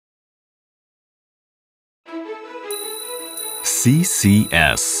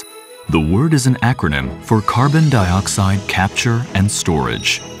CCS. The word is an acronym for Carbon Dioxide Capture and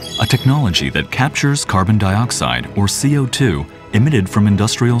Storage, a technology that captures carbon dioxide or CO2 emitted from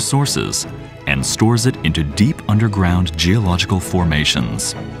industrial sources and stores it into deep underground geological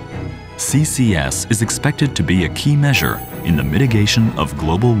formations. CCS is expected to be a key measure in the mitigation of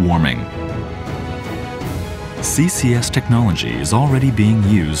global warming. CCS technology is already being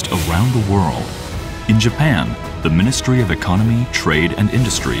used around the world. In Japan, the Ministry of Economy, Trade and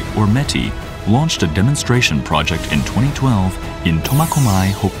Industry, or METI, launched a demonstration project in 2012 in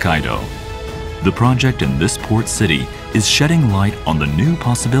Tomakomai, Hokkaido. The project in this port city is shedding light on the new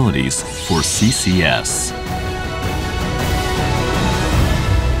possibilities for CCS.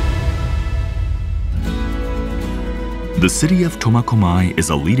 The city of Tomakomai is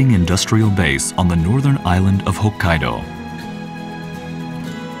a leading industrial base on the northern island of Hokkaido.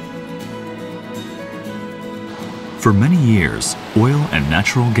 For many years, oil and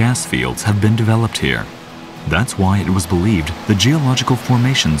natural gas fields have been developed here. That's why it was believed the geological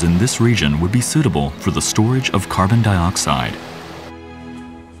formations in this region would be suitable for the storage of carbon dioxide.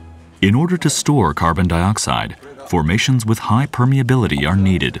 In order to store carbon dioxide, formations with high permeability are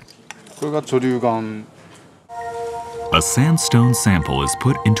needed. A sandstone sample is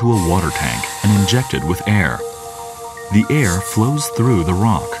put into a water tank and injected with air. The air flows through the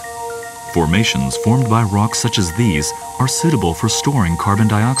rock. Formations formed by rocks such as these are suitable for storing carbon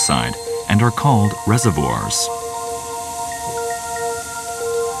dioxide and are called reservoirs.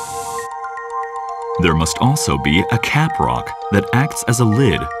 There must also be a cap rock that acts as a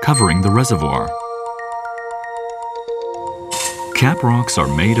lid covering the reservoir. Cap rocks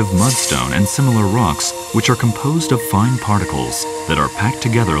are made of mudstone and similar rocks, which are composed of fine particles that are packed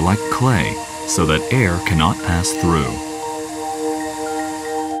together like clay so that air cannot pass through.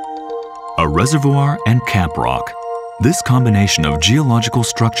 A reservoir and cap rock. This combination of geological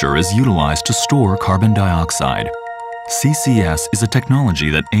structure is utilized to store carbon dioxide. CCS is a technology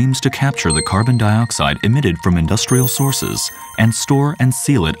that aims to capture the carbon dioxide emitted from industrial sources and store and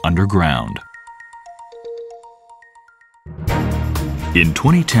seal it underground. In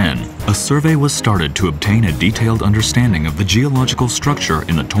 2010, a survey was started to obtain a detailed understanding of the geological structure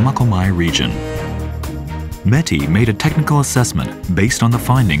in the Tomakomai region. METI made a technical assessment based on the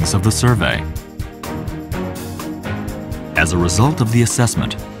findings of the survey. As a result of the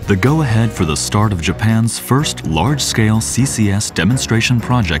assessment, the go-ahead for the start of Japan's first large-scale CCS demonstration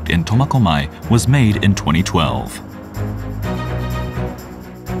project in Tomakomai was made in 2012.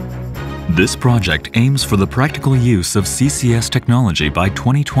 This project aims for the practical use of CCS technology by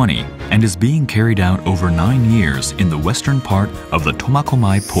 2020 and is being carried out over 9 years in the western part of the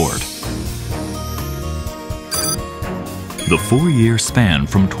Tomakomai port. The 4-year span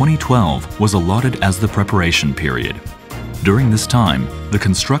from 2012 was allotted as the preparation period. During this time, the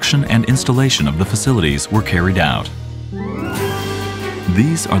construction and installation of the facilities were carried out.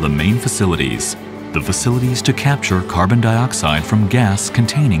 These are the main facilities. The facilities to capture carbon dioxide from gas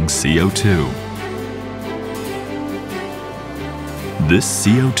containing CO2. This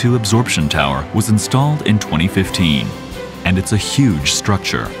CO2 absorption tower was installed in 2015, and it's a huge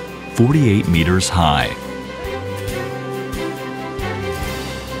structure, 48 meters high.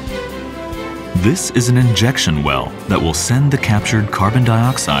 This is an injection well that will send the captured carbon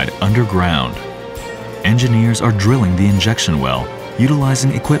dioxide underground. Engineers are drilling the injection well,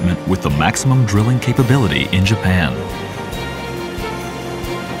 utilizing equipment with the maximum drilling capability in Japan.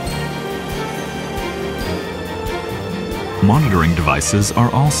 Monitoring devices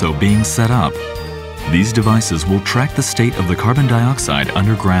are also being set up. These devices will track the state of the carbon dioxide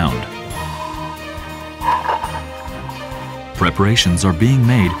underground. Preparations are being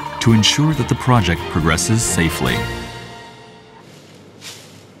made to ensure that the project progresses safely.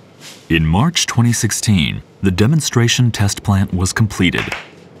 In March 2016, the demonstration test plant was completed.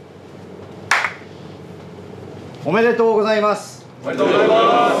 おめでとうございます。おめでとうござい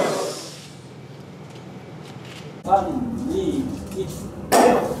ます。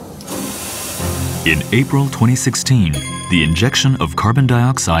In April 2016, the injection of carbon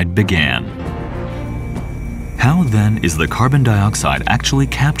dioxide began. How then is the carbon dioxide actually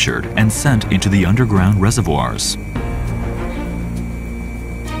captured and sent into the underground reservoirs?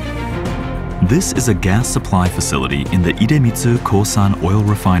 This is a gas supply facility in the Idemitsu Kosan oil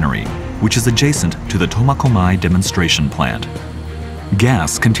refinery, which is adjacent to the Tomakomai demonstration plant.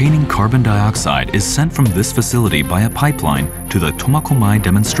 Gas containing carbon dioxide is sent from this facility by a pipeline to the Tomakomai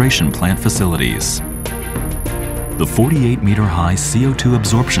demonstration plant facilities. The 48-meter-high CO2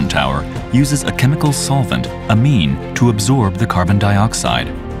 absorption tower uses a chemical solvent, amine, to absorb the carbon dioxide.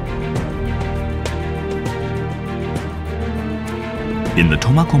 In the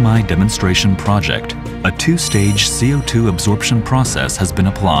Tomakomai demonstration project, a two-stage CO2 absorption process has been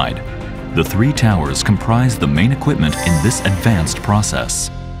applied. The three towers comprise the main equipment in this advanced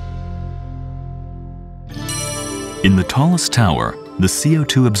process. In the tallest tower, the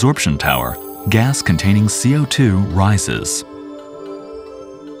CO2 absorption tower, gas containing CO2 rises.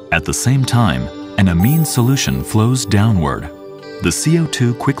 At the same time, an amine solution flows downward. The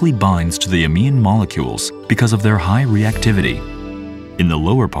CO2 quickly binds to the amine molecules because of their high reactivity. In the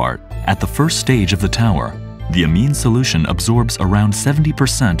lower part, at the first stage of the tower, the amine solution absorbs around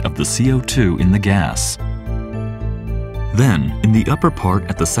 70% of the CO2 in the gas. Then, in the upper part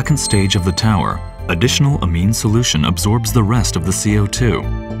at the second stage of the tower, additional amine solution absorbs the rest of the CO2.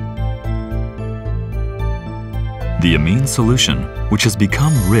 The amine solution, which has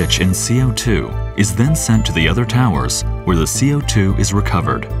become rich in CO2, is then sent to the other towers where the CO2 is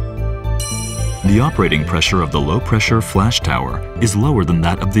recovered. The operating pressure of the low-pressure flash tower is lower than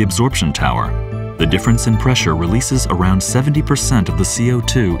that of the absorption tower. The difference in pressure releases around 70% of the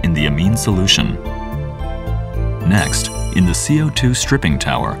CO2 in the amine solution. Next, in the CO2 stripping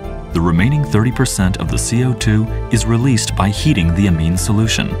tower, the remaining 30% of the CO2 is released by heating the amine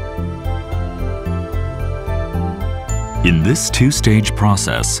solution. In this two-stage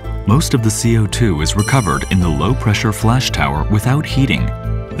process, most of the CO2 is recovered in the low-pressure flash tower without heating,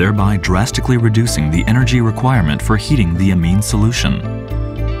 thereby drastically reducing the energy requirement for heating the amine solution.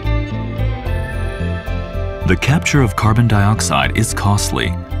 The capture of carbon dioxide is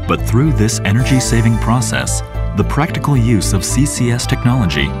costly, but through this energy-saving process, the practical use of CCS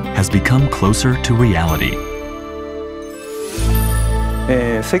technology has become closer to reality.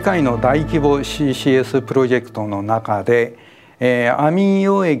 世界の大規模 CCS プロジェクトの中で、アミン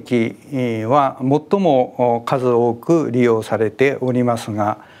溶液は最も数多く利用されております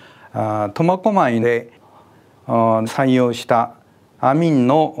が、苫小牧で採用したアミン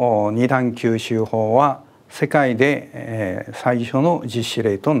の二段吸収法は世界で最初の実施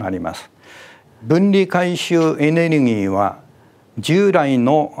例となります。分離回収エネルギーは従来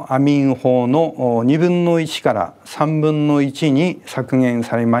のアミン法の2分の1から3分の1に削減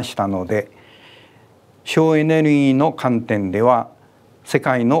されましたので、省エネルギーの観点では世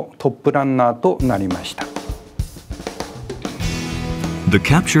界のトップランナーとなりました。The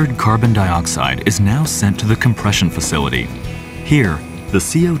captured carbon dioxide is now sent to the compression facility. Here, the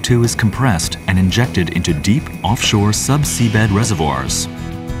CO2 is compressed and injected into deep offshore sub-seabed reservoirs.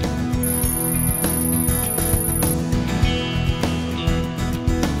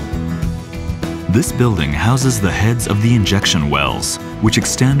 This building houses the heads of the injection wells, which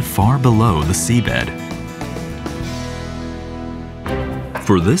extend far below the seabed.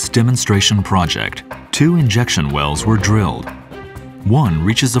 For this demonstration project, 2 injection wells were drilled. One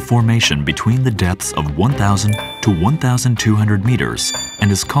reaches a formation between the depths of 1,000 to 1,200 meters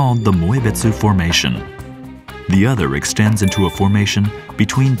and is called the Moebetsu Formation. The other extends into a formation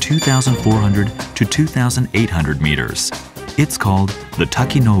between 2,400 to 2,800 meters. It's called the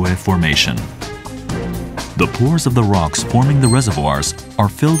Takinoue Formation. The pores of the rocks forming the reservoirs are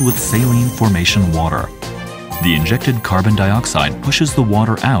filled with saline formation water. The injected carbon dioxide pushes the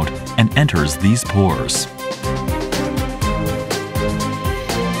water out and enters these pores.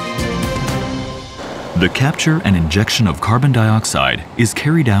 The capture and injection of carbon dioxide is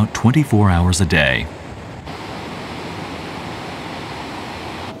carried out 24 hours a day.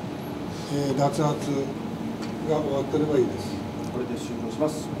 脱圧が終わってればいいです。これで終了しま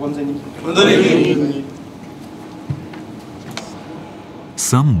す。ご安全に。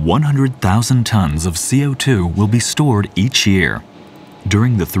 Some 100,000 tons of CO2 will be stored each year.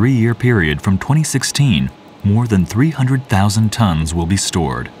 During the 3-year period from 2016, more than 300,000 tons will be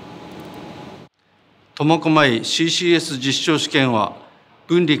stored. 苫小牧 CCS 実証試験は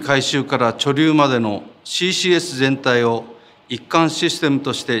分離回収から貯留までの CCS 全体を一貫システム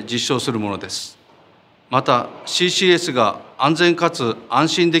として実証するものです。また CCS が安全かつ安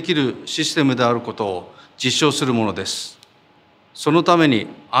心できるシステムであることを実証するものです。そのために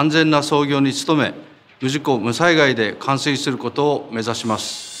安全な操業に努め、無事故無災害で完遂することを目指しま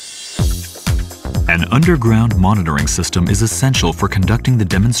す。An underground monitoring system is essential for conducting the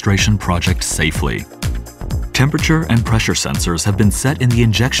demonstration project safely. Temperature and pressure sensors have been set in the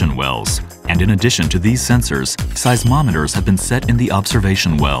injection wells, and in addition to these sensors, seismometers have been set in the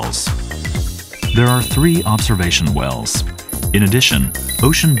observation wells. There are 3 observation wells. In addition,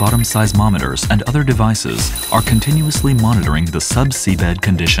 ocean bottom seismometers and other devices are continuously monitoring the sub-seabed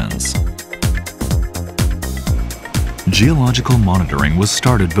conditions. Geological monitoring was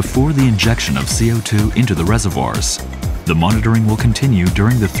started before the injection of CO2 into the reservoirs. The monitoring will continue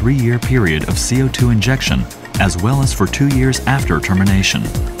during the 3-year period of CO2 injection as well as for 2 years after termination.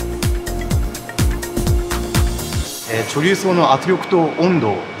 貯留層の圧力と温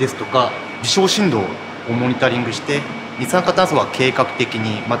度ですとか微小振動をモニタリングして二酸化炭素が計画的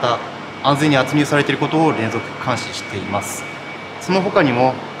にまた安全に圧入されていることを連続監視しています。その他に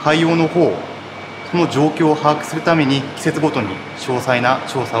も海洋の方その状況を把握するために季節ごとに詳細な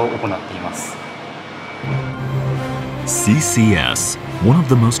調査を行っています。 CCS, one of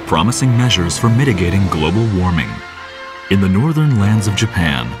the most promising measures for mitigating global warming. In the northern lands of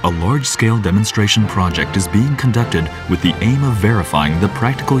Japan, a large-scale demonstration project is being conducted with the aim of verifying the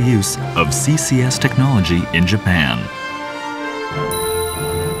practical use of CCS technology in Japan.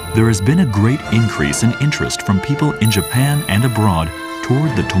 There has been a great increase in interest from people in Japan and abroad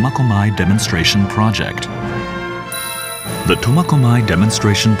toward the Tomakomai demonstration project. The Tomakomai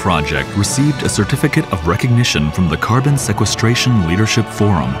demonstration project received a certificate of recognition from the Carbon Sequestration Leadership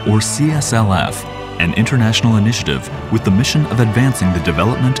Forum, or CSLF, an international initiative with the mission of advancing the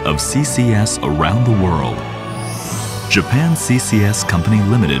development of CCS around the world. Japan CCS Company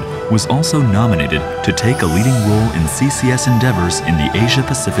Limited was also nominated to take a leading role in CCS endeavors in the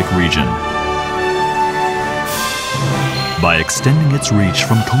Asia-Pacific region. By extending its reach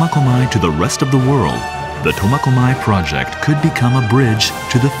from Tomakomai to the rest of the world, the Tomakomai project could become a bridge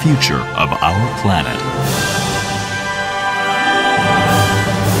to the future of our planet.